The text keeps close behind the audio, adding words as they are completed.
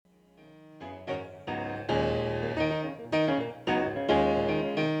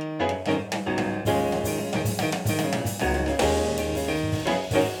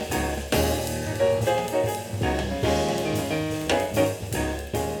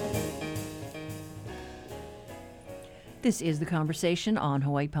This is The Conversation on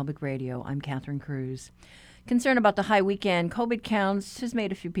Hawaii Public Radio. I'm Catherine Cruz. Concern about the high weekend COVID counts has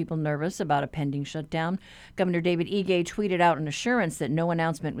made a few people nervous about a pending shutdown. Governor David Ige tweeted out an assurance that no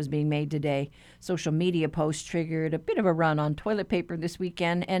announcement was being made today. Social media posts triggered a bit of a run on toilet paper this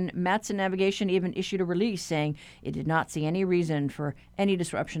weekend, and Matson Navigation even issued a release saying it did not see any reason for any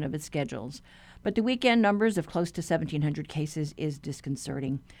disruption of its schedules. But the weekend numbers of close to 1,700 cases is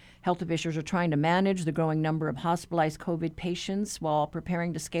disconcerting. Health officials are trying to manage the growing number of hospitalized COVID patients while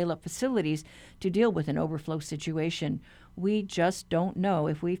preparing to scale up facilities to deal with an overflow situation. We just don't know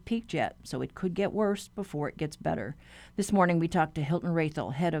if we've peaked yet, so it could get worse before it gets better. This morning we talked to Hilton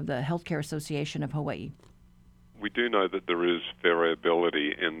Rathel, head of the Healthcare Association of Hawaii. We do know that there is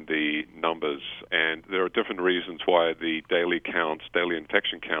variability in the numbers, and there are different reasons why the daily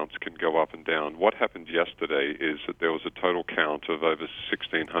infection counts can go up and down. What happened yesterday is that there was a total count of over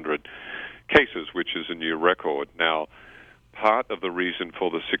 1,600 cases, which is a new record. Now, part of the reason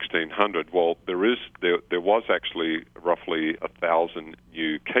for the 1,600, well, there was actually roughly 1,000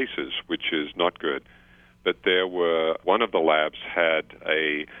 new cases, which is not good. But one of the labs had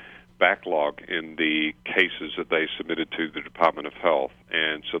a backlog in the cases that they submitted to the Department of Health.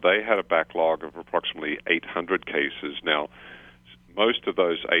 And so they had a backlog of approximately 800 cases. Now, most of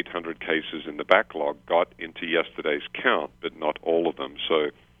those 800 cases in the backlog got into yesterday's count, but not all of them.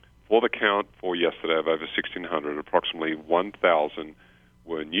 So for the count for yesterday of over 1,600, approximately 1,000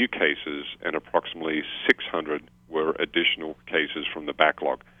 were new cases and approximately 600 were additional cases from the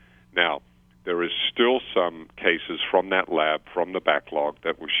backlog. Now, there is still some cases from that lab, from the backlog,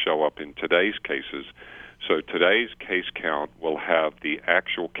 that will show up in today's cases. So today's case count will have the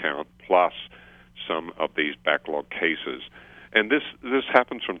actual count plus some of these backlog cases. And this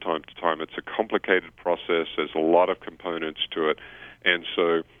happens from time to time. It's a complicated process. There's a lot of components to it. And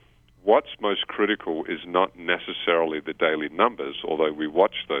so what's most critical is not necessarily the daily numbers, although we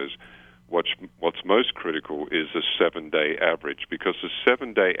watch those. What's most critical is the 7-day average, because the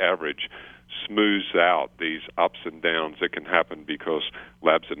 7-day average smooths out these ups and downs that can happen because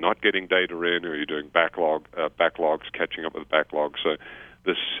labs are not getting data in, or you're doing backlogs, catching up with backlogs. So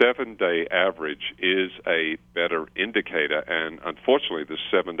the 7-day average is a better indicator, and unfortunately the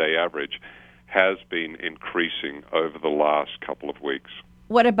 7-day average has been increasing over the last couple of weeks.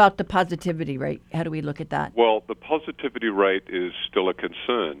 What about the positivity rate? How do we look at that? Well, the positivity rate is still a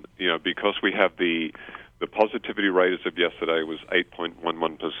concern, because we have the positivity rate as of yesterday was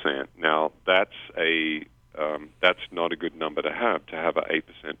 8.11%. Now, that's not a good number to have an 8%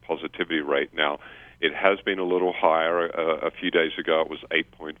 positivity rate. Now, it has been a little higher. A few days ago, it was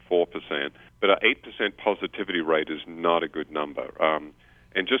 8.4%. But an 8% positivity rate is not a good number.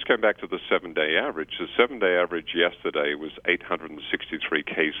 And just going back to the 7-day average, the 7-day average yesterday was 863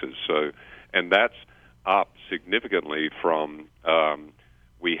 cases. And that's up significantly from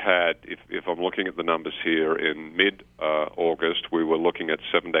we had, if I'm looking at the numbers here, in mid-August, we were looking at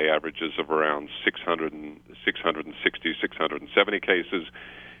 7-day averages of around 660, 670 cases.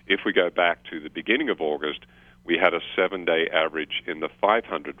 If we go back to the beginning of August, we had a 7-day average in the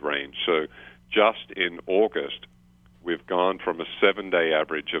 500 range. So just in August, we've gone from a 7-day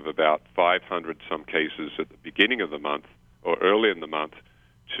average of about 500 some cases at the beginning of the month or early in the month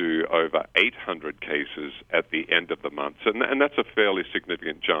to over 800 cases at the end of the month. And that's a fairly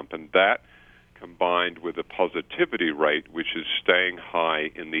significant jump. And that, combined with a positivity rate, which is staying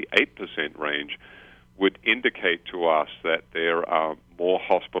high in the 8% range, would indicate to us that there are more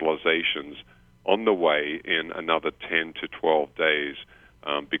hospitalizations on the way in another 10 to 12 days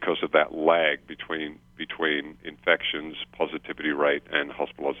because of that lag between infections, positivity rate, and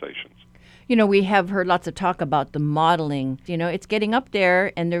hospitalizations. We have heard lots of talk about the modeling. It's getting up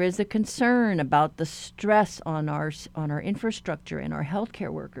there, and there is a concern about the stress on our infrastructure and our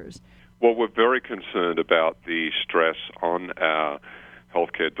healthcare workers. Well, we're very concerned about the stress on our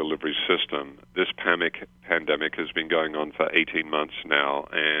healthcare delivery system. This pandemic has been going on for 18 months now,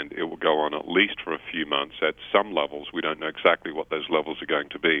 and it will go on at least for a few months at some levels. We don't know exactly what those levels are going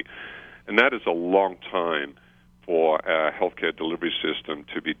to be. And that is a long time for our healthcare delivery system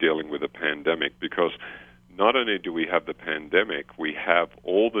to be dealing with a pandemic, because not only do we have the pandemic, we have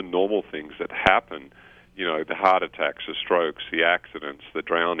all the normal things that happen, the heart attacks, the strokes, the accidents, the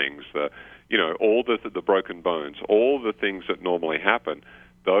drownings, all the broken bones, all the things that normally happen.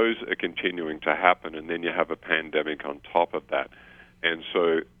 Those are continuing to happen, and then you have a pandemic on top of that. And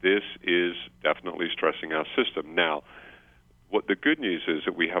so this is definitely stressing our system. Now, what the good news is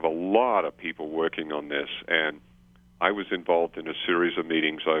that we have a lot of people working on this, and I was involved in a series of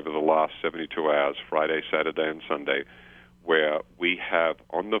meetings over the last 72 hours, Friday, Saturday, and Sunday, where we have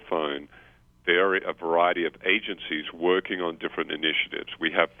on the phone a variety of agencies working on different initiatives.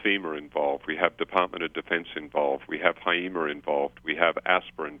 We have FEMA involved, we have Department of Defense involved, we have HIEMA involved, we have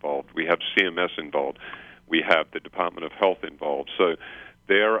ASPR involved, we have CMS involved, we have the Department of Health involved. So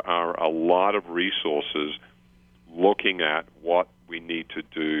there are a lot of resources looking at what we need to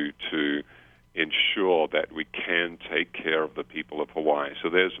do to ensure that we can take care of the people of Hawaii. So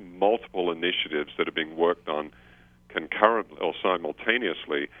there's multiple initiatives that are being worked on concurrently or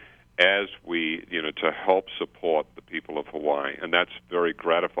simultaneously as we, to help support the people of Hawaii. And that's very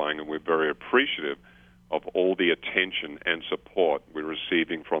gratifying, and we're very appreciative of all the attention and support we're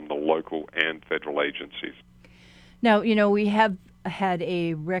receiving from the local and federal agencies. Now, we have had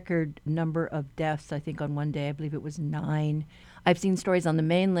a record number of deaths, I think, on one day. I believe it was 9. I've seen stories on the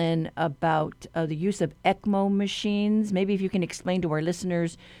mainland about the use of ECMO machines. Maybe if you can explain to our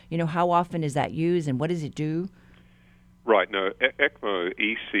listeners, how often is that used and what does it do? Right. No, ECMO,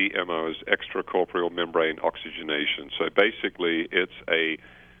 ECMO, is extracorporeal membrane oxygenation. So basically, it's a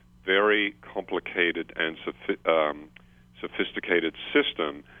very complicated and sophisticated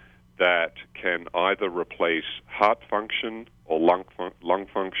system that can either replace heart function or lung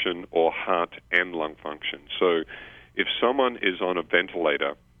function or heart and lung function. So if someone is on a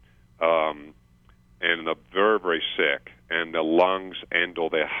ventilator and they're very, very sick and their lungs and or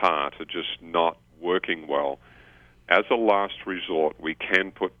their heart are just not working well, as a last resort, we can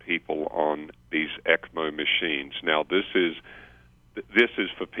put people on these ECMO machines. Now, this is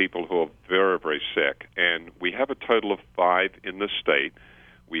for people who are very, very sick, and we have a total of 5 in the state.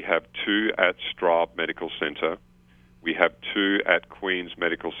 We have 2 at Straub Medical Center. We have 2 at Queens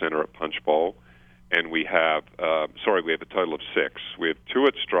Medical Center at Punchbowl, and we have a total of 6. We have 2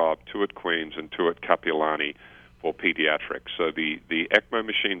 at Straub, 2 at Queens, and 2 at Kapiolani for pediatrics. So the ECMO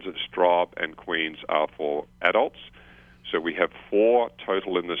machines at Straub and Queens are for adults. So we have 4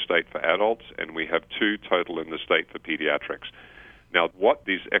 total in the state for adults, and we have 2 total in the state for pediatrics. Now, what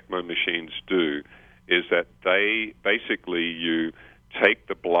these ECMO machines do is that they basically, you take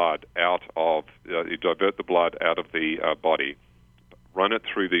the blood out of, you divert the blood out of the body, run it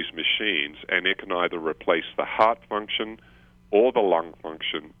through these machines, and it can either replace the heart function or the lung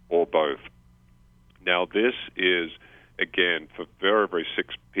function or both. Now, this is, again, for very, very sick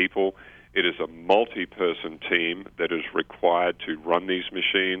people. It is a multi-person team that is required to run these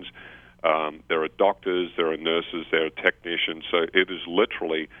machines. There are doctors, there are nurses, there are technicians. So it is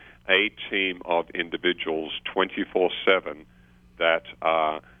literally a team of individuals 24/7 that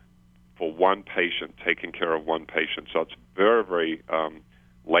are for one patient, taking care of one patient. So it's very, very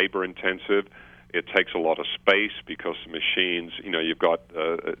labor-intensive. It takes a lot of space because the machines, you've got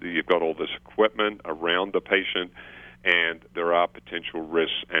all this equipment around the patient, and there are potential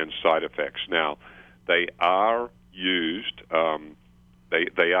risks and side effects. Now, they are used.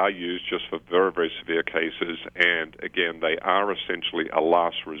 They are used just for very, very severe cases, and again, they are essentially a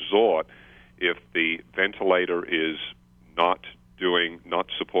last resort if the ventilator is not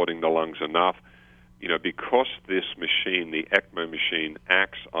supporting the lungs enough. Because this machine, the ECMO machine,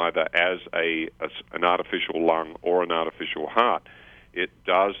 acts either as an artificial lung or an artificial heart, it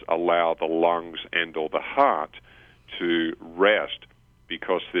does allow the lungs and or the heart to rest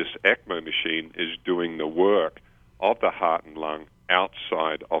because this ECMO machine is doing the work of the heart and lung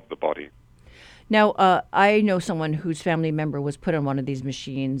outside of the body. Now, I know someone whose family member was put on one of these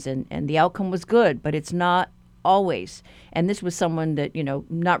machines, and the outcome was good, but it's not always. And this was someone that,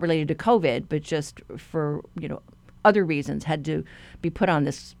 not related to COVID, but just for, other reasons had to be put on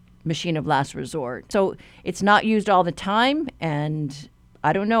this machine of last resort. So it's not used all the time, and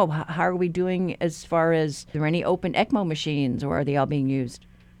I don't know, how are we doing as far as, are there any open ECMO machines, or are they all being used?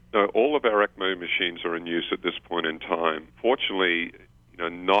 No, all of our ECMO machines are in use at this point in time. Fortunately,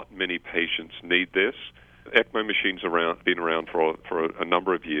 not many patients need this. ECMO machines have been around for a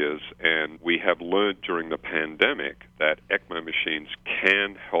number of years, and we have learned during the pandemic that ECMO machines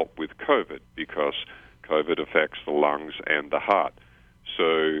can help with COVID because COVID affects the lungs and the heart.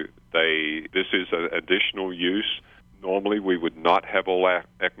 So this is an additional use. Normally, we would not have all our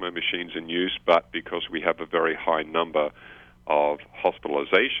ECMO machines in use, but because we have a very high number of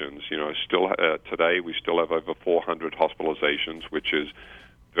hospitalizations, today we still have over 400 hospitalizations, which is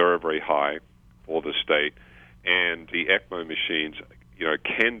very, very high for the state. And the ECMO machines,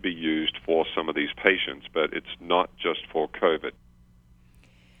 can be used for some of these patients, but it's not just for COVID.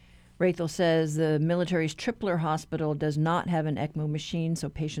 Rathel says the military's Tripler Hospital does not have an ECMO machine, so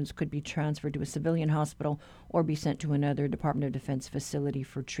patients could be transferred to a civilian hospital or be sent to another Department of Defense facility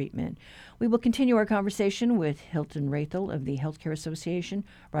for treatment. We will continue our conversation with Hilton Rathel of the Healthcare Association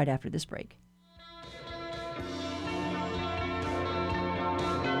right after this break.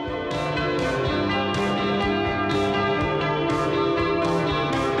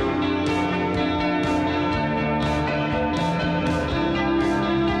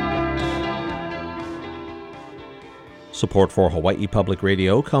 Support for Hawaii Public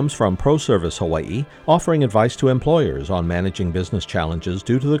Radio comes from ProService Hawaii, offering advice to employers on managing business challenges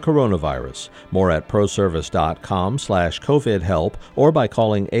due to the coronavirus. More at proservice.com/COVID-help or by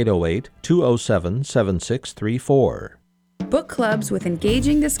calling 808-207-7634. Book clubs with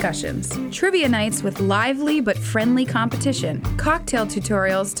engaging discussions, trivia nights with lively but friendly competition, cocktail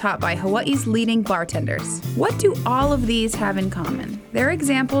tutorials taught by Hawaii's leading bartenders. What do all of these have in common? They're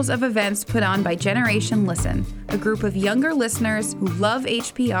examples of events put on by Generation Listen, a group of younger listeners who love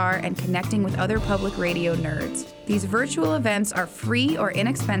HPR and connecting with other public radio nerds. These virtual events are free or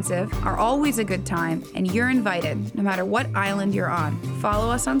inexpensive, are always a good time, and you're invited, no matter what island you're on. Follow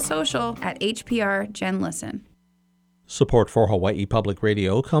us on social at HPR Gen Listen. Support for Hawaii Public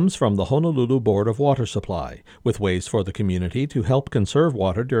Radio comes from the Honolulu Board of Water Supply, with ways for the community to help conserve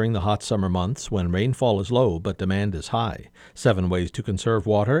water during the hot summer months when rainfall is low but demand is high. 7 ways to conserve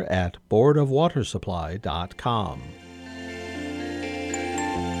water at boardofwatersupply.com.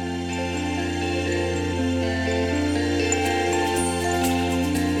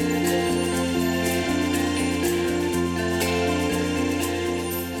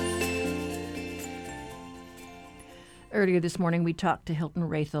 Earlier this morning, we talked to Hilton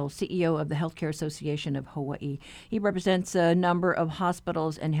Rathel, CEO of the Healthcare Association of Hawaii. He represents a number of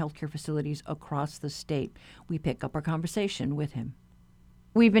hospitals and healthcare facilities across the state. We pick up our conversation with him.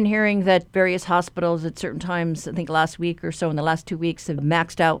 We've been hearing that various hospitals at certain times, I think last week or so, in the last 2 weeks, have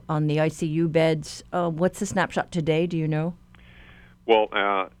maxed out on the ICU beds. What's the snapshot today? Do you know? Well,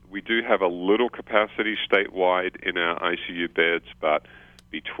 we do have a little capacity statewide in our ICU beds, but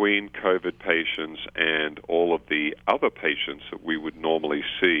between COVID patients and all of the other patients that we would normally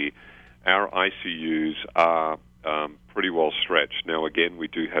see, our ICUs are pretty well stretched. Now, again, we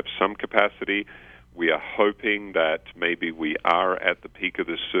do have some capacity. We are hoping that maybe we are at the peak of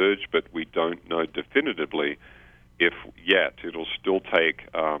the surge, but we don't know definitively if yet. It'll still take,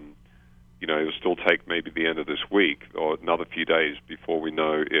 maybe the end of this week or another few days before we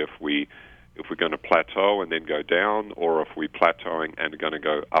know if we're going to plateau and then go down, or if we're plateauing and are going to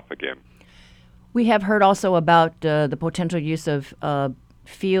go up again. We have heard also about the potential use of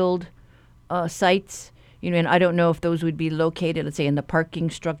field sites, and I don't know if those would be located, let's say, in the parking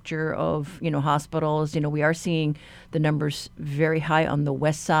structure of, hospitals. We are seeing the numbers very high on the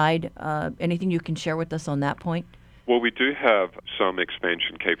west side. Anything you can share with us on that point? Well, we do have some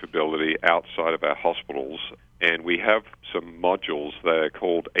expansion capability outside of our hospitals, and we have some modules that are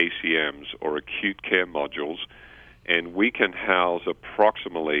called ACMs, or acute care modules, and we can house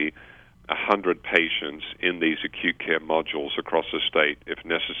approximately 100 patients in these acute care modules across the state if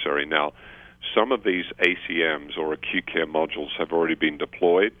necessary. Now, some of these ACMs, or acute care modules, have already been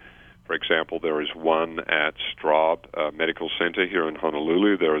deployed. For example, there is one at Straub Medical Center here in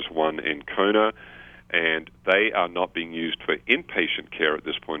Honolulu. There is one in Kona. And they are not being used for inpatient care at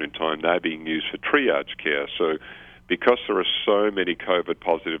this point in time. They're being used for triage care. So because there are so many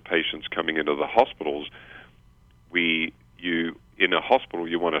COVID-positive patients coming into the hospitals, in a hospital,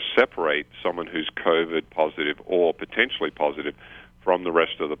 you want to separate someone who's COVID-positive or potentially positive from the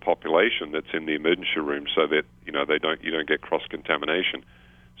rest of the population that's in the emergency room, so that you don't get cross-contamination.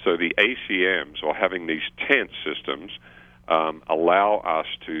 So the ACMs, or having these tent systems, allow us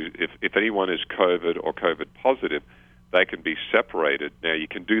to, if anyone is COVID or COVID positive, they can be separated. Now, you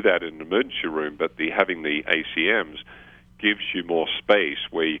can do that in an emergency room, but having the ACMs gives you more space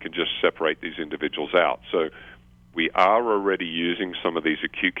where you can just separate these individuals out. So we are already using some of these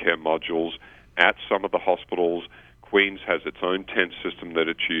acute care modules at some of the hospitals. Queens has its own tent system that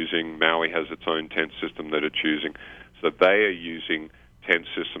it's using. Maui has its own tent system that it's using. So they are using tent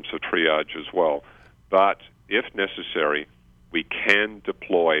systems for triage as well. But if necessary, we can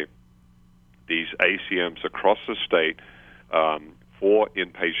deploy these ACMs across the state for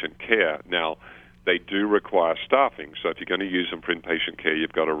inpatient care. Now, they do require staffing. So if you're going to use them for inpatient care,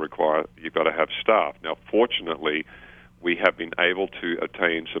 you've got to have staff. Now, fortunately, we have been able to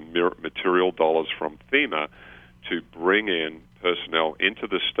attain some material dollars from FEMA to bring in personnel into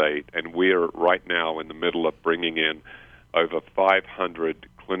the state, and we're right now in the middle of bringing in over 500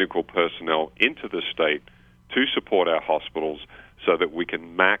 clinical personnel into the state to support our hospitals so that we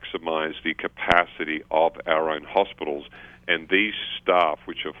can maximize the capacity of our own hospitals. And these staff,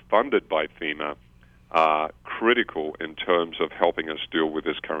 which are funded by FEMA, are critical in terms of helping us deal with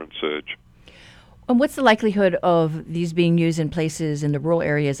this current surge. And what's the likelihood of these being used in places in the rural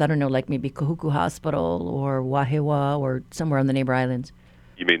areas, I don't know, like maybe Kahuku Hospital or Wahiawa or somewhere on the neighbor islands?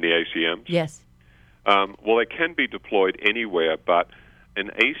 You mean the ACMs? Yes. Well, they can be deployed anywhere, but an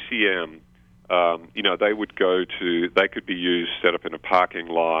ACM, they could be used, set up in a parking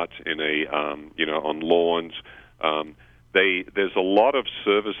lot, on lawns. there's a lot of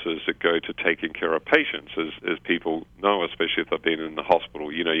services that go to taking care of patients, as people know, especially if they've been in the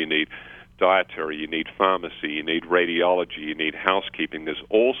hospital. You know, you need dietary, you need pharmacy, you need radiology, you need housekeeping. There's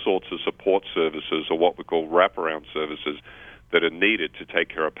all sorts of support services, or what we call wraparound services, that are needed to take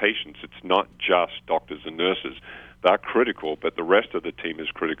care of patients. It's not just doctors and nurses. They're critical, but the rest of the team is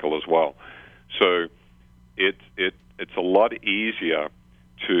critical as well. So it's a lot easier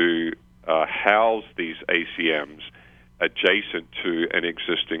to house these ACMs adjacent to an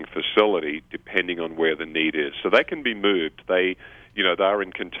existing facility, depending on where the need is. So they can be moved. They're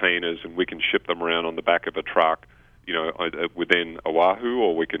in containers, and we can ship them around on the back of a truck, within Oahu,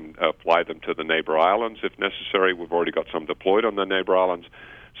 or we can fly them to the neighbor islands if necessary. We've already got some deployed on the neighbor islands.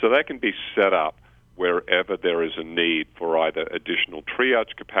 So they can be set up wherever there is a need for either additional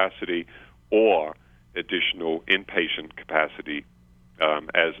triage capacity or additional inpatient capacity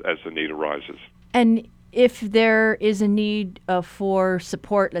as the need arises. And if there is a need for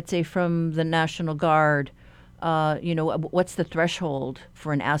support, let's say from the National Guard, what's the threshold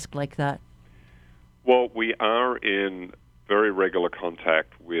for an ask like that? Well, we are in very regular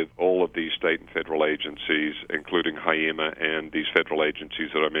contact with all of these state and federal agencies, including HIEMA and these federal agencies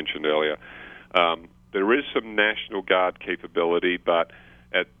that I mentioned earlier. There is some National Guard capability, but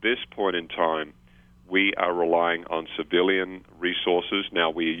at this point in time, we are relying on civilian resources. Now,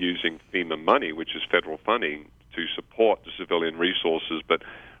 we are using FEMA money, which is federal funding, to support the civilian resources, but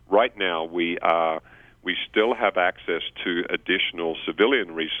right now we still have access to additional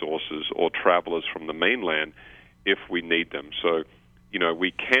civilian resources or travelers from the mainland if we need them. So,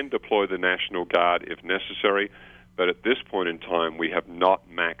 we can deploy the National Guard if necessary, but at this point in time, we have not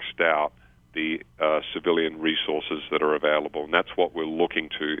maxed out the civilian resources that are available, and that's what we're looking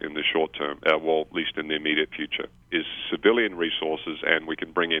to in the short term, well, at least in the immediate future, is civilian resources, and we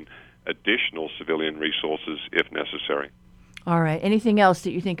can bring in additional civilian resources if necessary. All right. Anything else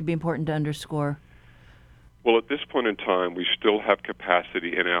that you think would be important to underscore? Well, at this point in time, we still have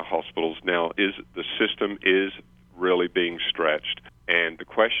capacity in our hospitals. Now, the system is really being stretched, and the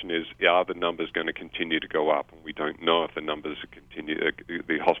question is, are the numbers going to continue to go up? And we don't know if the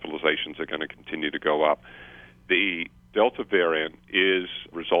the hospitalizations are going to continue to go up. The Delta variant is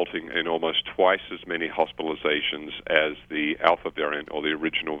resulting in almost twice as many hospitalizations as the Alpha variant, or the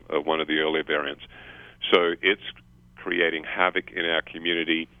original, one of the earlier variants. So it's creating havoc in our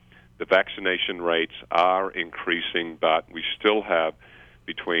community. The vaccination rates are increasing, but we still have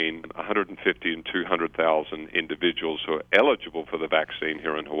between 150 and 200,000 individuals who are eligible for the vaccine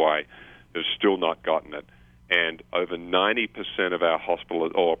here in Hawaii who have still not gotten it. And over 90% of our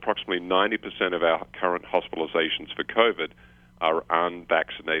approximately 90% of our current hospitalizations for COVID are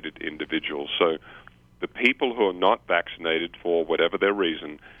unvaccinated individuals. So the people who are not vaccinated, for whatever their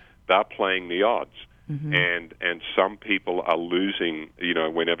reason, they're playing the odds. Mm-hmm. And some people are losing.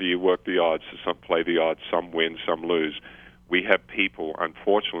 Whenever you work the odds, some play the odds, some win, some lose. We have people,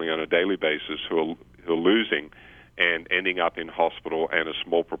 unfortunately, on a daily basis who are losing and ending up in hospital, and a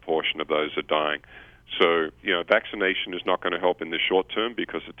small proportion of those are dying. So, vaccination is not going to help in the short term,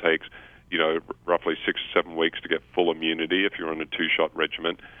 because it takes, roughly 6 or 7 weeks to get full immunity if you're on a 2-shot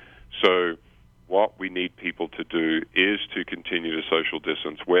regimen. So what we need people to do is to continue to social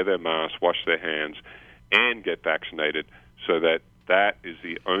distance, wear their masks, wash their hands, and get vaccinated, so that is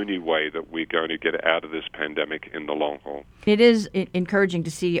the only way that we're going to get out of this pandemic in the long haul. It is encouraging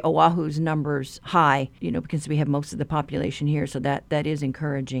to see Oahu's numbers high, because we have most of the population here, so that is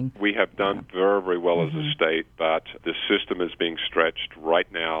encouraging. We have done very, very well as a state, but the system is being stretched right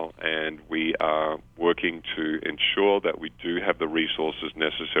now, and we are working to ensure that we do have the resources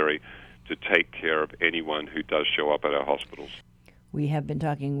necessary to take care of anyone who does show up at our hospitals. We have been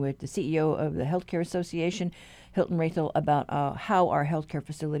talking with the CEO of the Healthcare Association, Hilton Rathel, about how our healthcare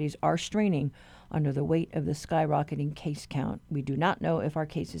facilities are straining under the weight of the skyrocketing case count. We do not know if our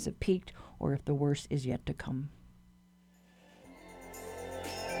cases have peaked or if the worst is yet to come.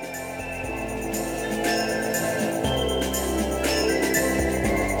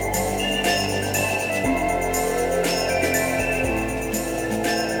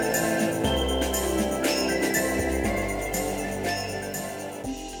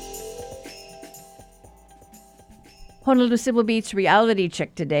 Honolulu Civil Beat's Reality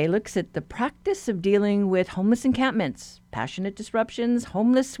Check today looks at the practice of dealing with homeless encampments, passionate disruptions,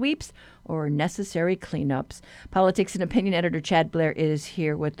 homeless sweeps, or necessary cleanups. Politics and Opinion Editor Chad Blair is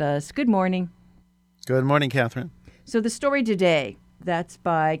here with us. Good morning. Good morning, Catherine. So the story today, that's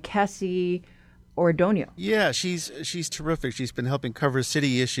by Cassie Ordonio. Yeah, she's terrific. She's been helping cover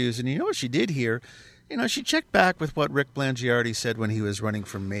city issues. And you know what she did here? She checked back with what Rick Blangiardi said when he was running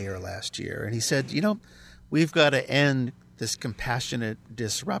for mayor last year. And he said, we've got to end this compassionate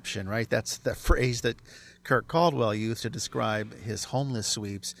disruption, right? That's the phrase that Kirk Caldwell used to describe his homeless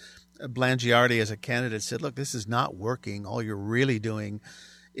sweeps. Blangiardi, as a candidate, said, look, this is not working. All you're really doing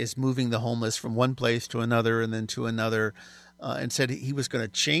is moving the homeless from one place to another and then to another, and said he was going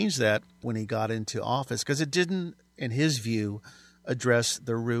to change that when he got into office because it didn't, in his view, address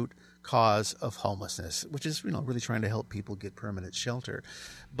the root cause of homelessness, which is, really trying to help people get permanent shelter.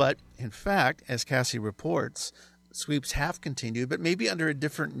 But in fact, as Cassie reports, sweeps have continued, but maybe under a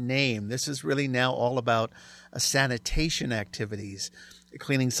different name. This is really now all about sanitation activities,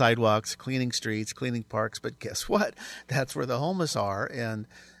 cleaning sidewalks, cleaning streets, cleaning parks. But guess what? That's where the homeless are.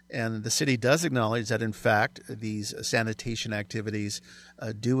 And the city does acknowledge that, in fact, these sanitation activities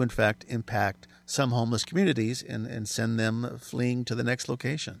do, in fact, impact some homeless communities and send them fleeing to the next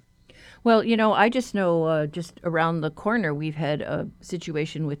location. Well, I just know just around the corner we've had a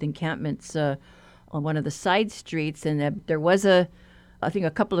situation with encampments on one of the side streets, and there was I think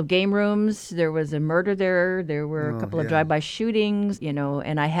a couple of game rooms. There was a murder there. There were a couple of drive-by shootings,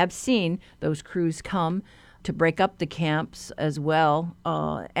 and I have seen those crews come to break up the camps as well.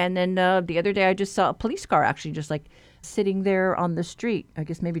 And then the other day I just saw a police car actually just like sitting there on the street, I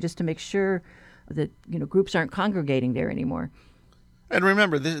guess maybe just to make sure that, groups aren't congregating there anymore. And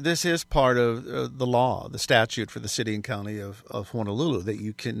remember, this is part of the law, the statute for the city and county of Honolulu, that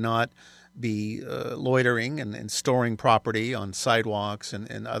you cannot be loitering and storing property on sidewalks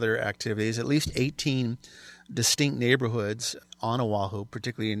and other activities. At least 18 distinct neighborhoods on Oahu,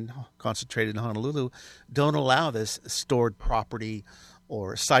 particularly concentrated in Honolulu, don't allow this stored property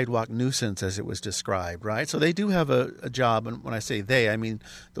or sidewalk nuisance, as it was described, right? So they do have a job, and when I say they, I mean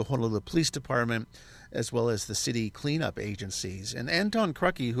the Honolulu Police Department, as well as the city cleanup agencies. And Anton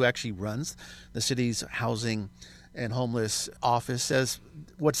Krucke, who actually runs the city's housing and homeless office, says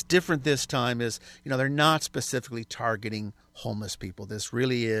what's different this time is, they're not specifically targeting homeless people. This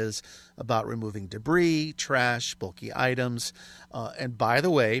really is about removing debris, trash, bulky items. And by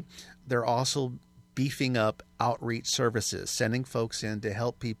the way, they're also beefing up outreach services, sending folks in to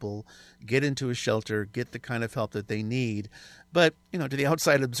help people get into a shelter, get the kind of help that they need. But, to the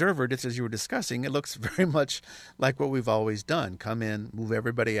outside observer, just as you were discussing, it looks very much like what we've always done. Come in, move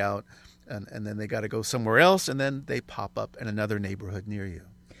everybody out, and then they got to go somewhere else, and then they pop up in another neighborhood near you.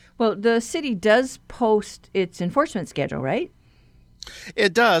 Well, the city does post its enforcement schedule, right?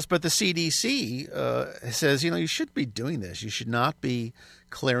 It does, but the CDC says, you should be doing this. You should not be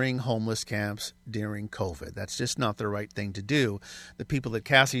clearing homeless camps during COVID. That's just not the right thing to do. The people that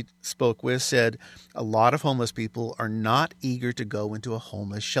Cassie spoke with said a lot of homeless people are not eager to go into a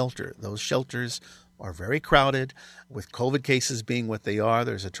homeless shelter. Those shelters are very crowded. With COVID cases being what they are,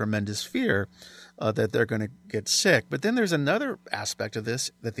 there's a tremendous fear that they're going to get sick. But then there's another aspect of this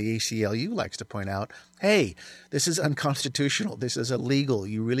that the ACLU likes to point out. Hey, this is unconstitutional. This is illegal.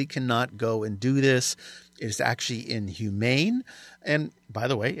 You really cannot go and do this. It's actually inhumane. And by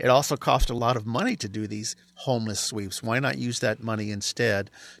the way, it also costs a lot of money to do these homeless sweeps. Why not use that money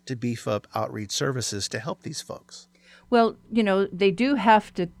instead to beef up outreach services to help these folks? Well, they do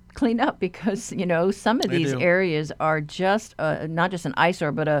have to clean up because, some of these areas are just not just an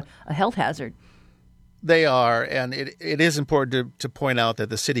eyesore, but a health hazard. They are, and it is important to point out that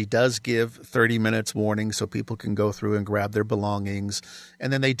the city does give 30 minutes warning so people can go through and grab their belongings.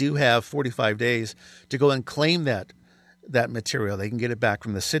 And then they do have 45 days to go and claim that material. They can get it back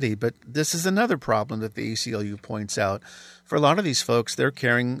from the city. But this is another problem that the ACLU points out. For a lot of these folks, they're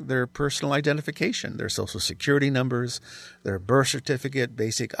carrying their personal identification, their social security numbers, their birth certificate,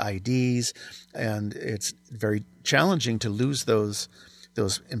 basic IDs, and it's very challenging to lose those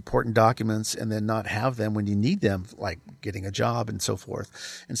important documents and then not have them when you need them, like getting a job and so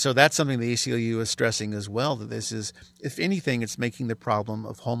forth. And so that's something the ACLU is stressing as well, that this is, if anything, it's making the problem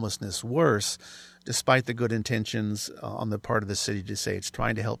of homelessness worse, despite the good intentions on the part of the city to say it's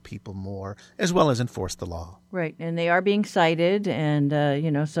trying to help people more, as well as enforce the law. Right, and they are being cited, and,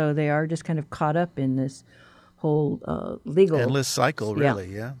 so they are just kind of caught up in this whole legal... endless cycle,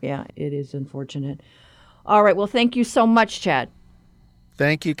 really, yeah. Yeah, it is unfortunate. All right, well, thank you so much, Chad.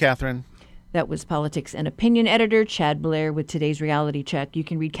 Thank you, Catherine. That was politics and opinion editor Chad Blair with today's reality check. You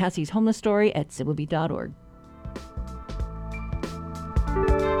can read Cassie's homeless story at civilbeat.org.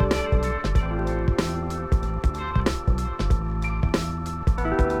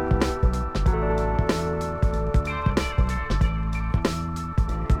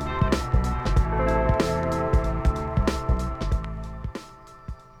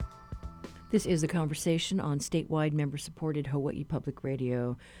 This is The Conversation on statewide member-supported Hawaii Public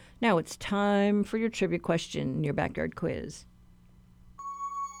Radio. Now it's time for your trivia question, your backyard quiz.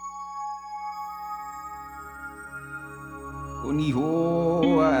 Oni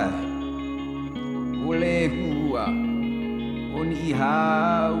hoa, ole hua, oni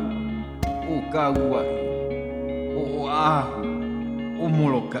hau, o kauai, o ahu, o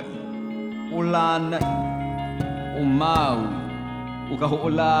molokai, o lanai, o Maui, o ka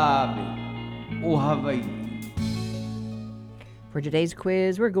ho'olawe, o Hawaii. For today's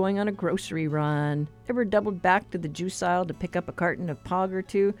quiz, we're going on a grocery run. Ever doubled back to the juice aisle to pick up a carton of Pog or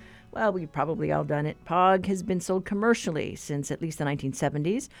two? Well, we've probably all done it. Pog has been sold commercially since at least the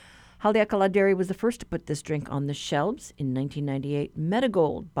 1970s. Haleakala Dairy was the first to put this drink on the shelves. In 1998,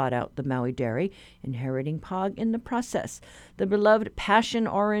 Medigold bought out the Maui Dairy, inheriting Pog in the process. The beloved passion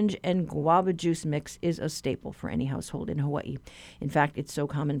orange and guava juice mix is a staple for any household in Hawaii. In fact, it's so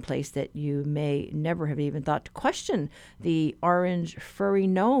commonplace that you may never have even thought to question the orange furry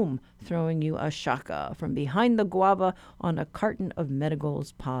gnome throwing you a shaka from behind the guava on a carton of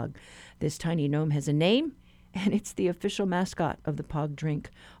Medigold's Pog. This tiny gnome has a name, and it's the official mascot of the Pog drink.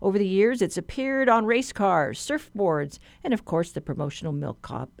 Over the years, it's appeared on race cars, surfboards, and of course the promotional milk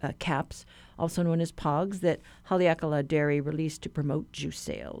caps, also known as Pogs, that Haleakala Dairy released to promote juice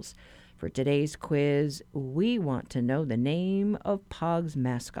sales. For today's quiz, we want to know the name of Pog's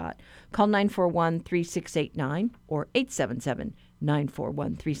mascot. Call 941-3689 or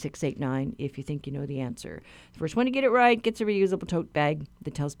 877-941-3689 if you think you know the answer. The first one to get it right gets a reusable tote bag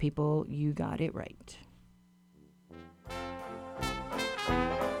that tells people you got it right.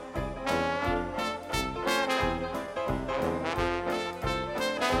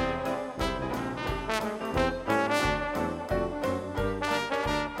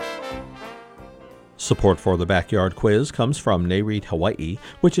 Support for the Backyard Quiz comes from NAREIT Hawaii,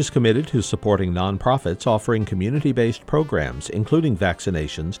 which is committed to supporting nonprofits offering community-based programs, including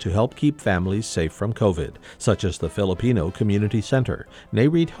vaccinations to help keep families safe from COVID, such as the Filipino Community Center.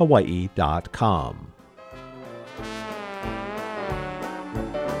 NAREITHawaii.com.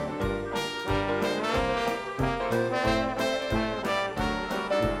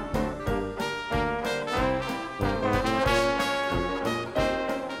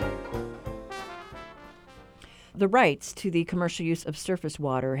 The rights to the commercial use of surface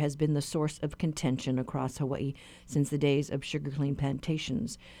water has been the source of contention across Hawaii since the days of sugarcane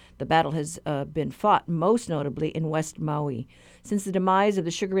plantations. The battle has been fought most notably in West Maui. Since the demise of the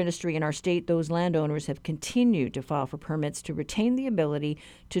sugar industry in our state, those landowners have continued to file for permits to retain the ability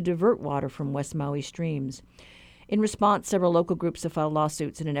to divert water from West Maui streams. In response, several local groups have filed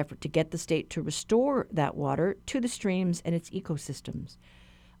lawsuits in an effort to get the state to restore that water to the streams and its ecosystems.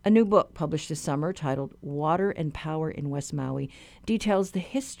 A new book published this summer titled Water and Power in West Maui details the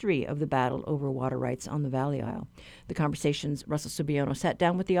history of the battle over water rights on the Valley Isle. The Conversation's Russell Subiono sat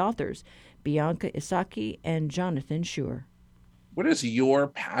down with the authors, Bianca Isaki and Jonathan Schur. Where does your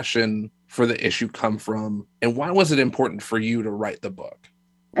passion for the issue come from, and why was it important for you to write the book?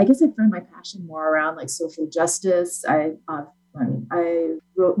 I guess I find my passion more around like social justice. I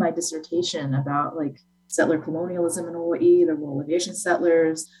wrote my dissertation about like settler colonialism in Hawaii, the role of Asian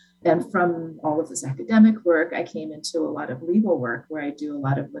settlers. And from all of this academic work, I came into a lot of legal work where I do a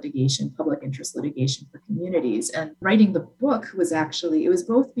lot of litigation, public interest litigation for communities. And writing the book was actually, it was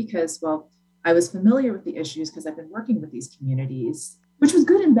both because, well, I was familiar with the issues because I've been working with these communities, which was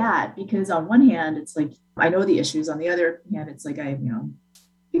good and bad, because on one hand, it's like, I know the issues. On the other hand, it's like,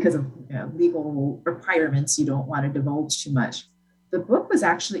 because of legal requirements, you don't want to divulge too much. The book was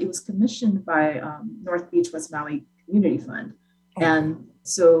actually, it was commissioned by North Beach, West Maui Community Fund. Okay. And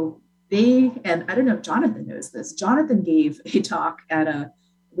so and I don't know if Jonathan knows this, Jonathan gave a talk at a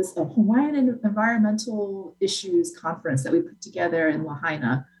Hawaiian Environmental Issues Conference that we put together in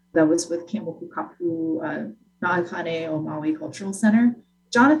Lahaina that was with Kemokukapu Na'akane o Maui Cultural Center.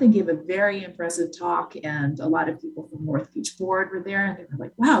 Jonathan gave a very impressive talk, and a lot of people from North Beach Board were there, and they were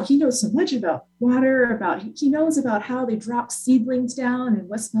like, wow, he knows so much about water, he knows about how they drop seedlings down in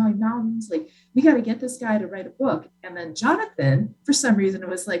West Maui Mountains. Like, we got to get this guy to write a book. And then Jonathan, for some reason,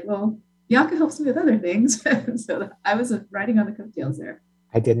 was like, well, Bianca helps me with other things. So I was writing on the coattails there.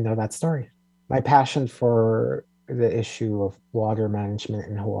 I didn't know that story. My passion for the issue of water management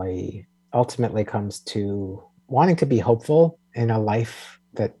in Hawaii ultimately comes to wanting to be hopeful in a life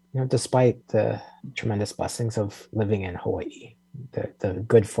that, despite the tremendous blessings of living in Hawaii, the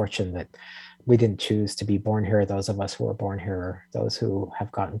good fortune that we didn't choose to be born here, those of us who were born here, those who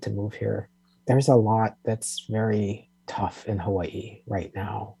have gotten to move here, there's a lot that's very tough in Hawaii right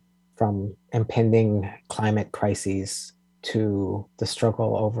now, from impending climate crises to the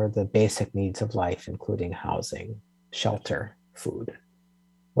struggle over the basic needs of life, including housing, shelter, food.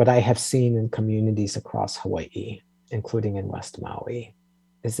 What I have seen in communities across Hawaii, including in West Maui,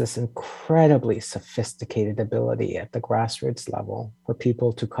 is this incredibly sophisticated ability at the grassroots level for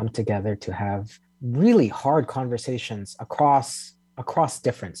people to come together to have really hard conversations across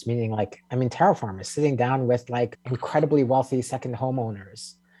difference, meaning terraformers sitting down with like incredibly wealthy second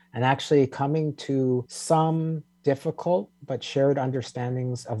homeowners and actually coming to some difficult but shared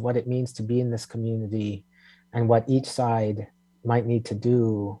understandings of what it means to be in this community and what each side might need to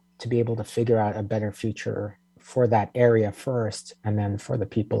do to be able to figure out a better future for that area first, and then for the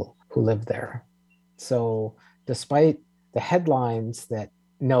people who live there. So despite the headlines that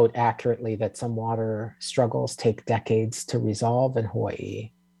note accurately that some water struggles take decades to resolve in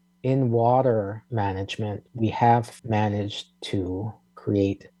Hawaii, in water management, we have managed to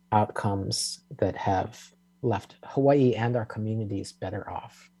create outcomes that have left Hawaii and our communities better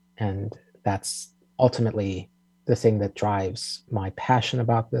off. And that's ultimately the thing that drives my passion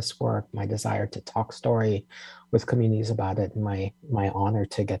about this work, my desire to talk story with communities about it, and my honor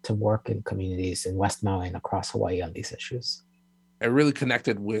to get to work in communities in West Maui and across Hawaii on these issues. I really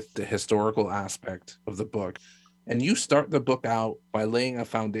connected with the historical aspect of the book. And you start the book out by laying a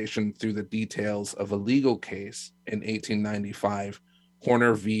foundation through the details of a legal case in 1895,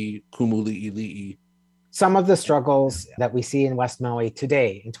 Horner v. Kumuli'ili'i. Some of the struggles that we see in West Maui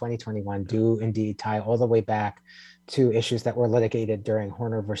today in 2021 do indeed tie all the way back to issues that were litigated during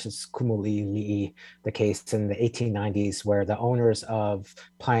Horner versus Kumuli'ili'i, the case in the 1890s, where the owners of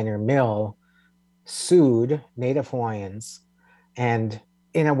Pioneer Mill sued Native Hawaiians, and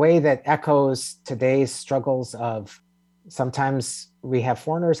in a way that echoes today's struggles of sometimes we have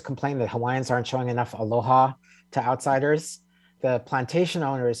foreigners complain that Hawaiians aren't showing enough aloha to outsiders. The plantation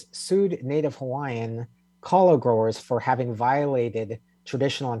owners sued Native Hawaiian kalo growers for having violated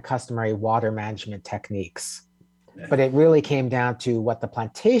traditional and customary water management techniques. But it really came down to what the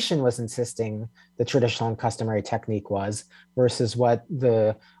plantation was insisting the traditional and customary technique was versus what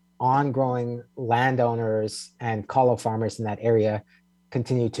the ongoing landowners and kalo farmers in that area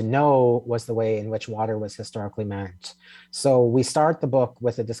continued to know was the way in which water was historically managed. So we start the book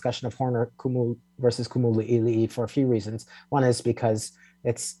with a discussion of Horner versus Kumuli'ili'i for a few reasons. One is because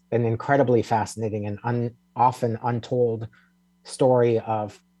it's an incredibly fascinating and often untold story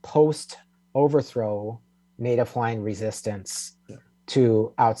of post-overthrow Native Hawaiian resistance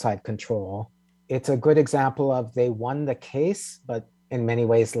to outside control. It's a good example of they won the case, but in many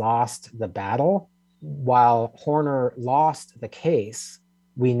ways lost the battle. While Horner lost the case,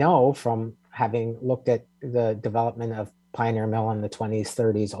 we know from having looked at the development of Pioneer Mill in the 20s,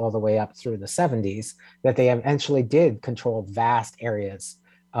 30s, all the way up through the 70s, that they eventually did control vast areas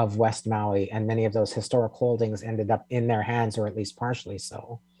of West Maui, and many of those historic holdings ended up in their hands, or at least partially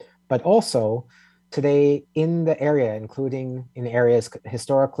so. But also, today in the area, including in areas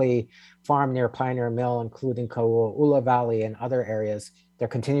historically farmed near Pioneer Mill, including Kauo'ula Valley and other areas, there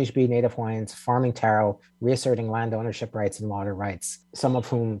continues to be Native Hawaiians farming taro, reasserting land ownership rights and water rights, some of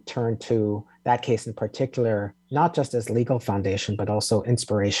whom turn to that case in particular, not just as legal foundation, but also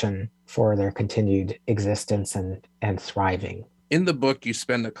inspiration for their continued existence and thriving. In the book, you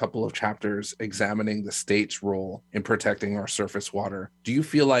spend a couple of chapters examining the state's role in protecting our surface water. Do you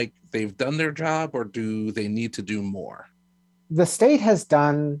feel like they've done their job, or do they need to do more? The state has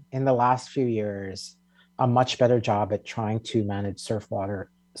done, in the last few years, a much better job at trying to manage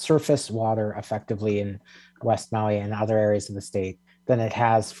surface water effectively in West Maui and other areas of the state than it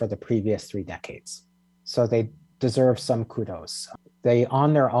has for the previous 3 decades. So they deserve some kudos. They,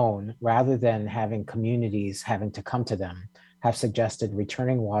 on their own, rather than having communities having to come to them, have suggested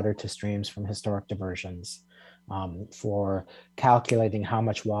returning water to streams from historic diversions, for calculating how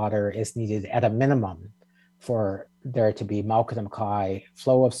much water is needed at a minimum for there to be maukatamkai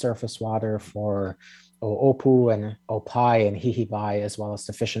flow of surface water for Opu and Opai and Hihibai, as well as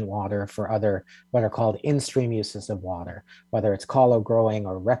sufficient water for other what are called in-stream uses of water, whether it's kalo growing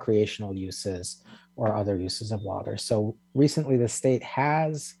or recreational uses or other uses of water. So recently the state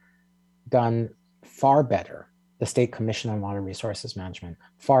has done far better, the State Commission on Water Resources Management,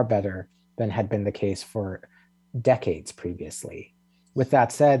 far better than had been the case for decades previously. With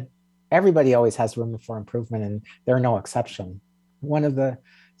that said, everybody always has room for improvement, and they're no exception. One of the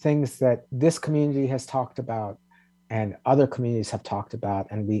things that this community has talked about and other communities have talked about,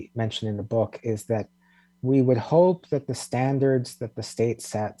 and we mention in the book, is that we would hope that the standards that the state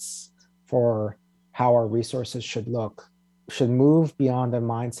sets for how our resources should look should move beyond the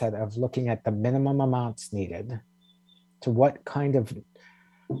mindset of looking at the minimum amounts needed to what kind of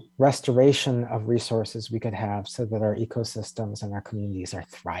restoration of resources we could have so that our ecosystems and our communities are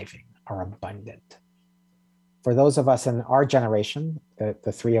thriving, are abundant. For those of us in our generation,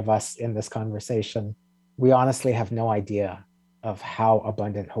 the 3 of us in this conversation, we honestly have no idea of how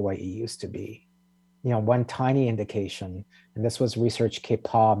abundant Hawaii used to be. One tiny indication, and this was research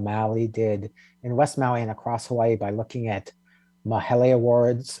Kepa Malley did in West Maui and across Hawaii by looking at Mahele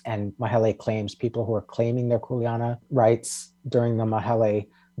awards and Mahele claims, people who are claiming their kuleana rights during the Mahele.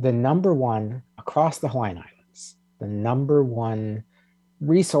 The number one across the Hawaiian Islands, the number one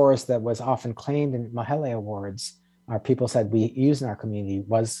resource that was often claimed in Mahele awards, our people said we use in our community,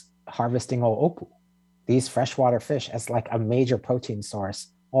 was harvesting o'opu, these freshwater fish, as like a major protein source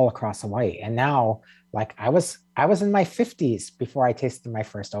all across Hawaii. And now, like I was in my 50s before I tasted my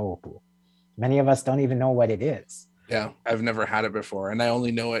first o'opu. Many of us don't even know what it is. Yeah, I've never had it before, and I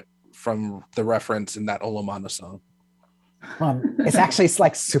only know it from the reference in that Olomana song. It's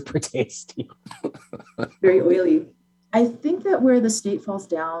like super tasty. Very oily. I think that where the state falls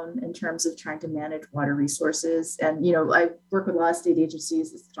down in terms of trying to manage water resources, and I work with a lot of state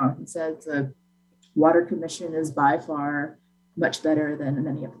agencies, as Jonathan said, the Water Commission is by far much better than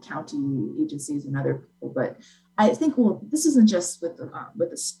many of the county agencies and other people. But I think, this isn't just with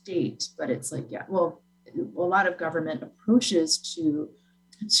the state, but it's like, a lot of government approaches to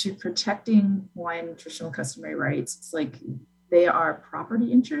protecting Hawaiian nutritional customary rights. It's like they are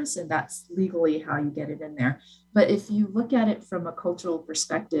property interests, and that's legally how you get it in there. But if you look at it from a cultural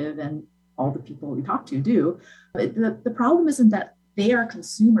perspective, and all the people we talk to do, the problem isn't that they are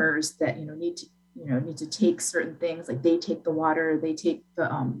consumers that need to take certain things, like they take the water, they take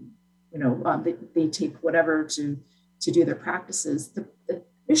the they take whatever to do their practices. The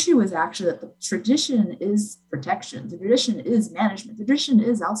issue is actually that the tradition is protection, the tradition is management, the tradition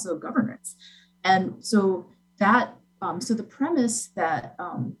is also governance. And so that so the premise that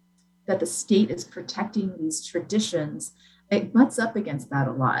that the state is protecting these traditions, it butts up against that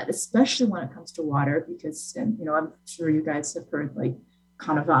a lot, especially when it comes to water, because I'm sure you guys have heard like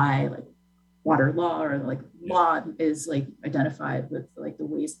kanawai, like water law, or like law is like identified with like the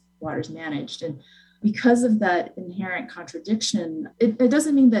ways water is managed. And because of that inherent contradiction, it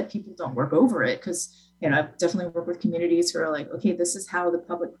doesn't mean that people don't work over it, because I've definitely worked with communities who are like, okay, this is how the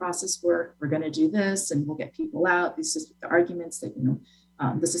public process works. We're going to do this, and we'll get people out. These are the arguments that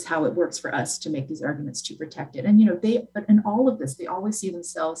this is how it works for us to make these arguments to protect it. And but in all of this, they always see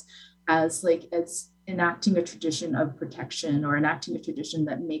themselves as enacting a tradition of protection, or enacting a tradition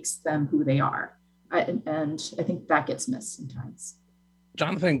that makes them who they are. And I think that gets missed sometimes.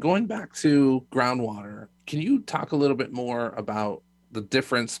 Jonathan, going back to groundwater, can you talk a little bit more about the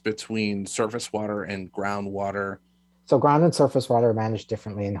difference between surface water and groundwater? So ground and surface water are managed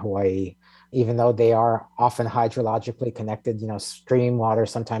differently in Hawaii, even though they are often hydrologically connected. Stream water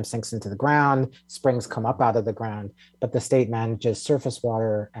sometimes sinks into the ground, springs come up out of the ground, but the state manages surface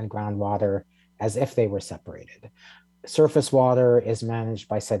water and groundwater as if they were separated. Surface water is managed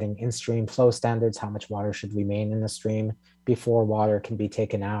by setting in-stream flow standards, how much water should remain in the stream before water can be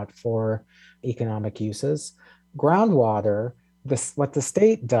taken out for economic uses. Groundwater, what the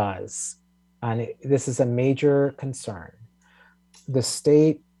state does, and this is a major concern, the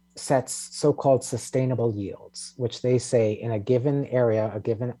state sets so-called sustainable yields, which they say in a given area, a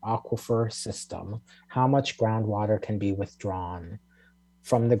given aquifer system, how much groundwater can be withdrawn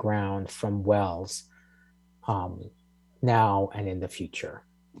from the ground, from wells, now and in the future.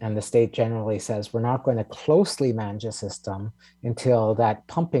 And the state generally says, we're not going to closely manage a system until that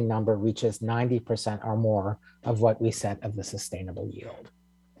pumping number reaches 90% or more of what we set of the sustainable yield.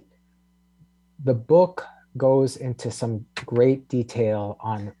 The book goes into some great detail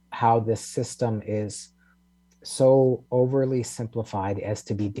on how this system is so overly simplified as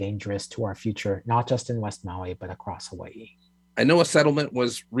to be dangerous to our future, not just in West Maui, but across Hawaii. I know a settlement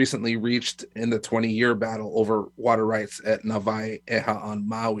was recently reached in the 20-year battle over water rights at Nawai Eha on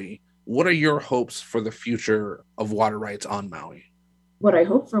Maui. What are your hopes for the future of water rights on Maui? What I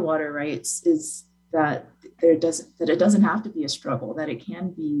hope for water rights is that it doesn't have to be a struggle, that it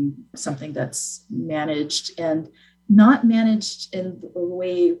can be something that's managed, and not managed in a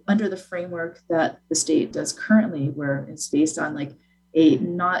way under the framework that the state does currently, where it's based on like a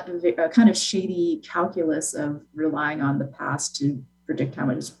kind of shady calculus of relying on the past to predict how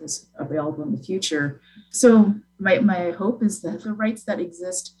much is available in the future. So my hope is that the rights that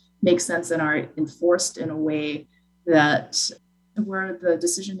exist make sense and are enforced in a way that where the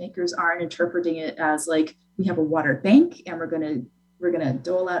decision makers aren't interpreting it as like, we have a water bank and we're gonna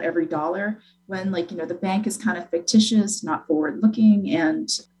dole out every dollar, when the bank is kind of fictitious, not forward looking, and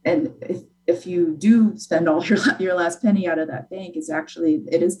if you do spend all your last penny out of that bank,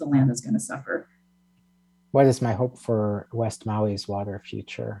 it is the land that's going to suffer. What is my hope for West Maui's water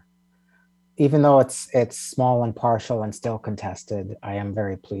future? Even though it's small and partial and still contested, I am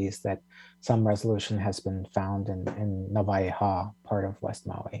very pleased that some resolution has been found in Navaiha, part of West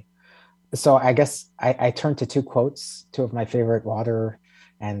Maui. So I guess I turn to two quotes, two of my favorite water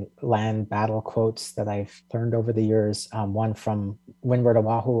and land battle quotes that I've learned over the years. One from Windward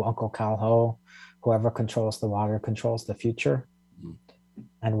Oahu, Uncle Kalho, whoever controls the water controls the future.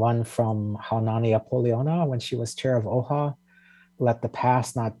 And one from Haunani Apoliona when she was chair of OHA, let the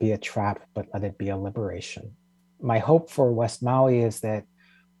past not be a trap, but let it be a liberation. My hope for West Maui is that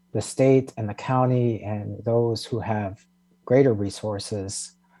the state and the county and those who have greater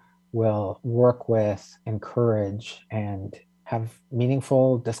resources will work with, encourage, and have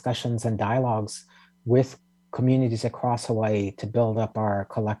meaningful discussions and dialogues with communities across Hawaii to build up our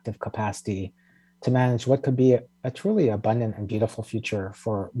collective capacity to manage what could be a truly abundant and beautiful future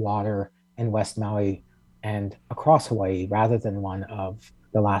for water in West Maui and across Hawaii, rather than one of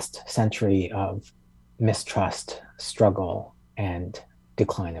the last century of mistrust, struggle, and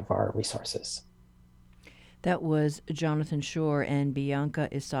decline of our resources. That was Jonathan Shore and Bianca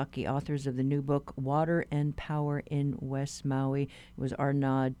Isaki, authors of the new book, Water and Power in West Maui. It was our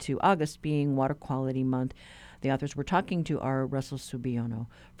nod to August being Water Quality Month. The authors were talking to our Russell Subiono.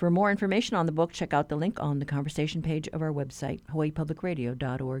 For more information on the book, check out the link on the conversation page of our website,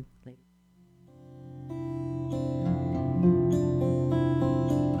 hawaiipublicradio.org.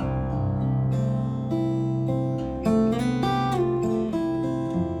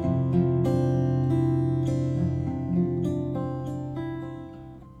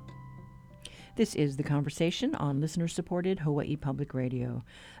 This is The Conversation on listener-supported Hawaii Public Radio.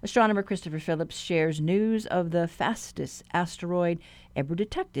 Astronomer Christopher Phillips shares news of the fastest asteroid ever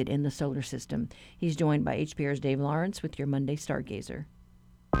detected in the solar system. He's joined by HPR's Dave Lawrence with your Monday Stargazer.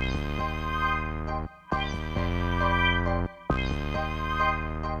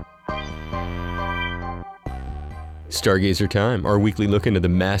 Stargazer time, our weekly look into the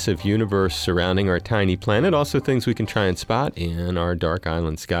massive universe surrounding our tiny planet, also things we can try and spot in our dark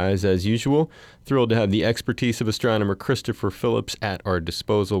island skies. As usual, thrilled to have the expertise of astronomer Christopher Phillips at our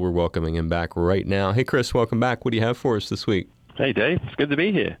disposal. We're welcoming him back right now. Hey Chris, welcome back. What do you have for us this week? Hey Dave, it's good to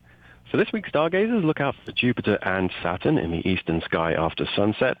be here. So this week's stargazers look out for Jupiter and Saturn in the eastern sky after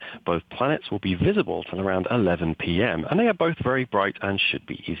sunset. Both planets will be visible till around 11 p.m., and they are both very bright and should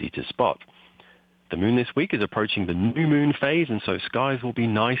be easy to spot. The moon this week is approaching the new moon phase, and so skies will be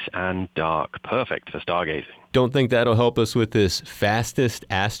nice and dark. Perfect for stargazing. Don't think that'll help us with this fastest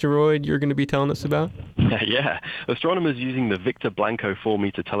asteroid you're going to be telling us about? Yeah. Astronomers using the Victor Blanco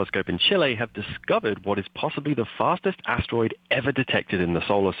 4-meter telescope in Chile have discovered what is possibly the fastest asteroid ever detected in the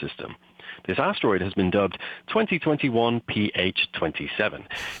solar system. This asteroid has been dubbed 2021 PH27,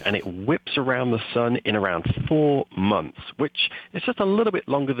 and it whips around the sun in around 4 months, which is just a little bit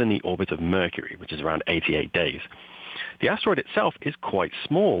longer than the orbit of Mercury, which is around 88 days. The asteroid itself is quite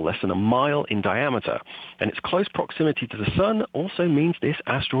small, less than a mile in diameter, and its close proximity to the sun also means this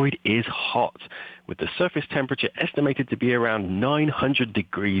asteroid is hot, with the surface temperature estimated to be around 900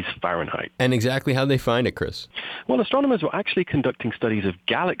 degrees Fahrenheit. And exactly how they find it, Chris? Well, astronomers were actually conducting studies of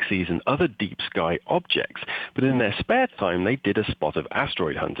galaxies and other deep sky objects, but in their spare time they did a spot of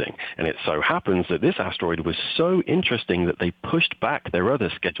asteroid hunting, and it so happens that this asteroid was so interesting that they pushed back their other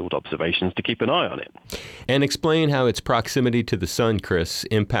scheduled observations to keep an eye on it. And explain how its proximity to the sun, Chris,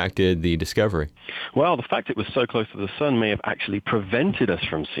 impacted the discovery. Well, the fact it was so close to the sun may have actually prevented us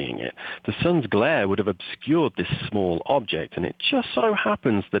from seeing it. The sun's glare would have obscured this small object, and it just so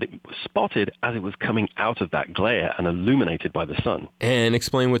happens that it was spotted as it was coming out of that glare and illuminated by the sun. And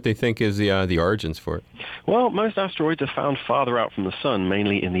explain what they think is the origins for it. Well, most asteroids are found farther out from the sun,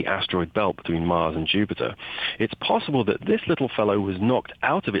 mainly in the asteroid belt between Mars and Jupiter. It's possible that this little fellow was knocked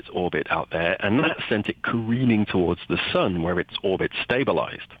out of its orbit out there, and that sent it careening towards the sun, where its orbit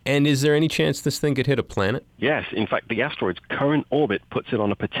stabilized. And is there any chance this thing could hit a planet? Yes, in fact, the asteroid's current orbit puts it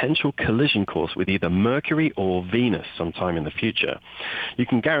on a potential collision course with either Mercury or Venus sometime in the future. You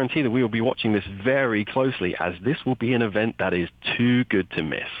can guarantee that we will be watching this very closely, as this will be an event that is too good to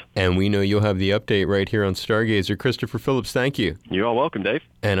miss. And we know you'll have the update right here on Stargazer. Christopher Phillips, thank you. You are welcome, Dave.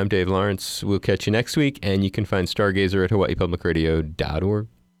 And I'm Dave Lawrence. We'll catch you next week, and you can find Stargazer at hawaiipublicradio.org.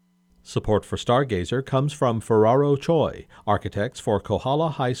 Support for Stargazer comes from Ferraro Choi, architects for Kohala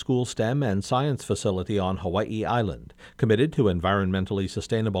High School STEM and Science Facility on Hawaii Island, committed to environmentally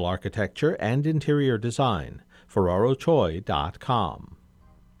sustainable architecture and interior design. FerraroChoi.com.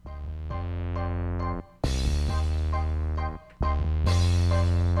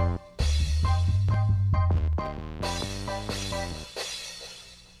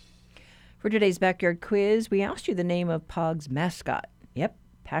 For today's Backyard Quiz, we asked you the name of Pog's mascot. Yep,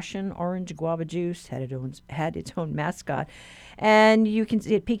 Passion Orange Guava Juice had its own mascot, and you can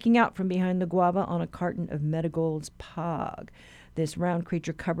see it peeking out from behind the guava on a carton of Medigold's Pog. This round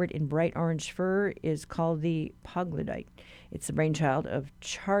creature covered in bright orange fur is called the Poglodyte. It's the brainchild of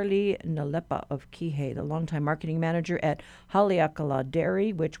Charlie Nalepa of Kihei, the longtime marketing manager at Haleakala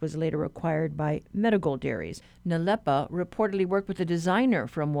Dairy, which was later acquired by Medigold Dairies. Nalepa reportedly worked with a designer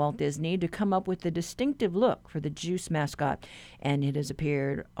from Walt Disney to come up with the distinctive look for the juice mascot, and it has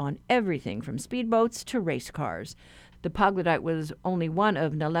appeared on everything from speedboats to race cars. The Poglodyte was only one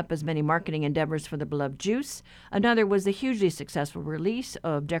of Nalepa's many marketing endeavors for the beloved juice. Another was the hugely successful release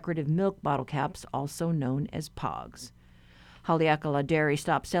of decorative milk bottle caps, also known as Pogs. Haleakala Dairy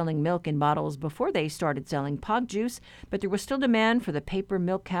stopped selling milk in bottles before they started selling Pog juice, but there was still demand for the paper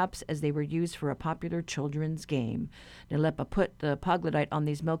milk caps as they were used for a popular children's game. Nalepa put the Poglodyte on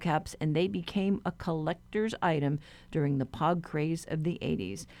these milk caps, and they became a collector's item during the Pog craze of the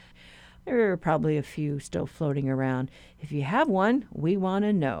 80s. There are probably a few still floating around. If you have one, we want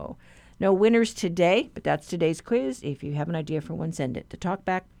to know. No winners today, but that's today's quiz. If you have an idea for one, send it to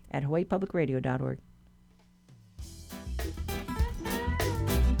talkback@hawaiipublicradio.org.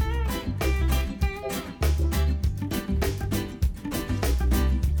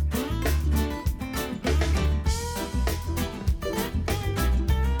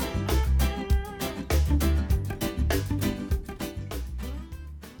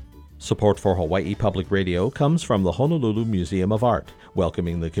 Support for Hawaii Public Radio comes from the Honolulu Museum of Art,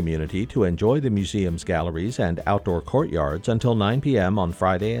 welcoming the community to enjoy the museum's galleries and outdoor courtyards until 9 p.m. on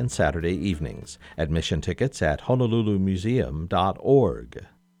Friday and Saturday evenings. Admission tickets at honolulumuseum.org.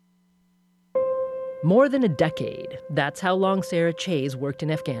 More than a decade. That's how long Sarah Chayes worked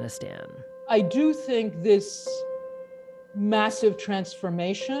in Afghanistan. I do think this massive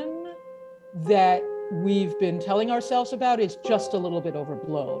transformation that we've been telling ourselves about is just a little bit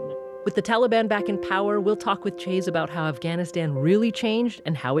overblown. With the Taliban back in power, we'll talk with Chayes about how Afghanistan really changed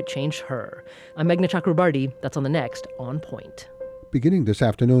and how it changed her. I'm Meghna Chakrabarty. That's on the next On Point. Beginning this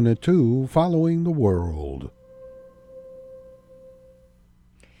afternoon at 2, Following the World.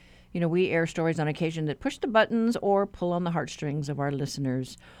 You know, we air stories on occasion that push the buttons or pull on the heartstrings of our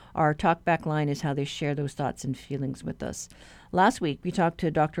listeners. Our talkback line is how they share those thoughts and feelings with us. Last week, we talked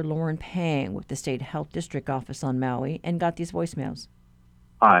to Dr. Lauren Pang with the State Health District Office on Maui and got these voicemails.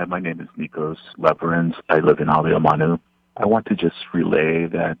 Hi, my name is Nikos Leverins. I live in Aleomanu. I want to just relay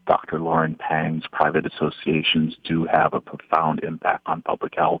that Dr. Lauren Pang's private associations do have a profound impact on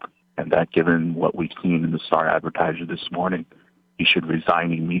public health, and that given what we've seen in the Star Advertiser this morning, he should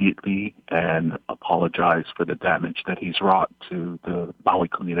resign immediately and apologize for the damage that he's wrought to the Maui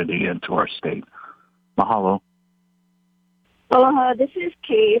community and to our state. Mahalo. Aloha, this is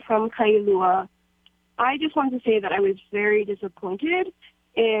Kay from Kailua. I just wanted to say that I was very disappointed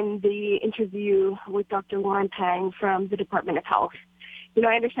in the interview with Dr. Lauren Pang from the Department of Health. You know,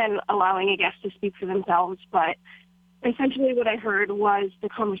 I understand allowing a guest to speak for themselves, but essentially what I heard was the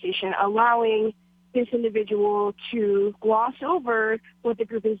conversation allowing this individual to gloss over what the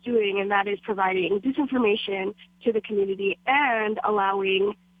group is doing, and that is providing disinformation to the community and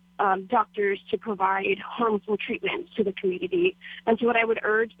allowing doctors to provide harmful treatments to the community. And so what I would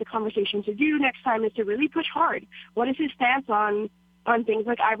urge the conversation to do next time is to really push hard. What is his stance on things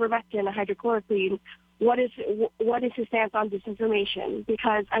like ivermectin and hydrochloroquine? What is his stance on disinformation?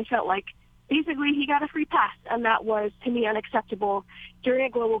 Because I felt like basically he got a free pass, and that was, to me, unacceptable during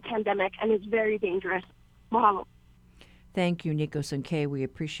a global pandemic, and it's very dangerous. Mahalo. Thank you, Nikos and Kay. We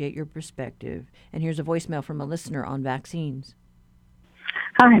appreciate your perspective. And here's a voicemail from a listener on vaccines.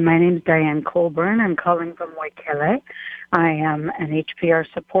 Hi, my name is Diane Colburn. I'm calling from Waikele. I am an HPR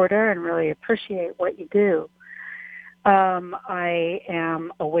supporter and really appreciate what you do. I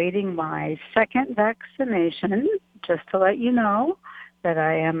am awaiting my second vaccination, just to let you know that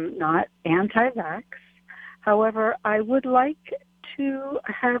I am not anti-vax. However, I would like to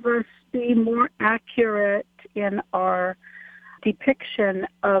have us be more accurate in our depiction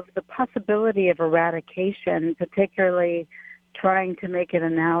of the possibility of eradication, particularly trying to make it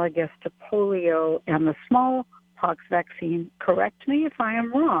analogous to polio and the smallpox vaccine. Correct me if I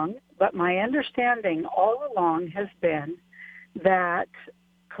am wrong, but my understanding all along has been that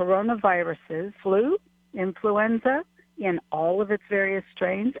coronaviruses, flu, influenza, in all of its various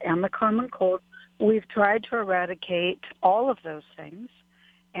strains, and the common cold, we've tried to eradicate all of those things,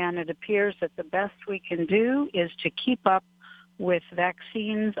 and it appears that the best we can do is to keep up with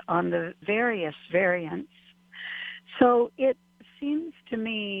vaccines on the various variants. So it seems to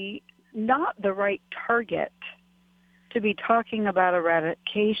me not the right target to be talking about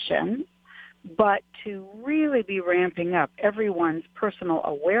eradication, but to really be ramping up everyone's personal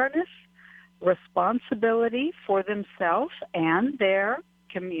awareness, responsibility for themselves and their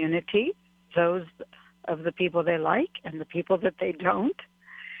community, those of the people they like and the people that they don't.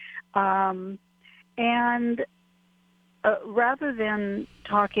 And rather than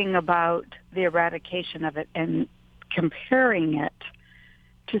talking about the eradication of it and comparing it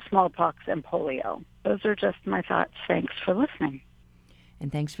to smallpox and polio. Those are just my thoughts. Thanks for listening.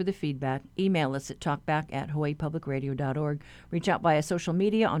 And thanks for the feedback. Email us at talkback@hawaiipublicradio.org. Reach out via social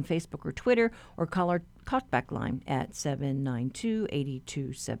media on Facebook or Twitter, or call our talkback line at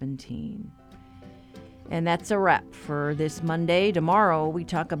 792-8217. And that's a wrap for this Monday. Tomorrow, we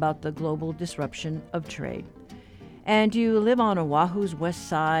talk about the global disruption of trade. And you live on Oahu's west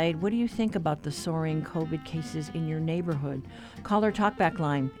side. What do you think about the soaring COVID cases in your neighborhood? Call our talkback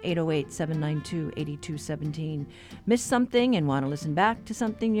line, 808-792-8217. Missed something and want to listen back to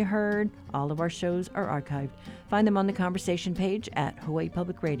something you heard? All of our shows are archived. Find them on the conversation page at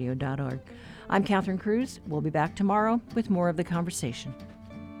hawaiipublicradio.org. I'm Catherine Cruz. We'll be back tomorrow with more of the conversation.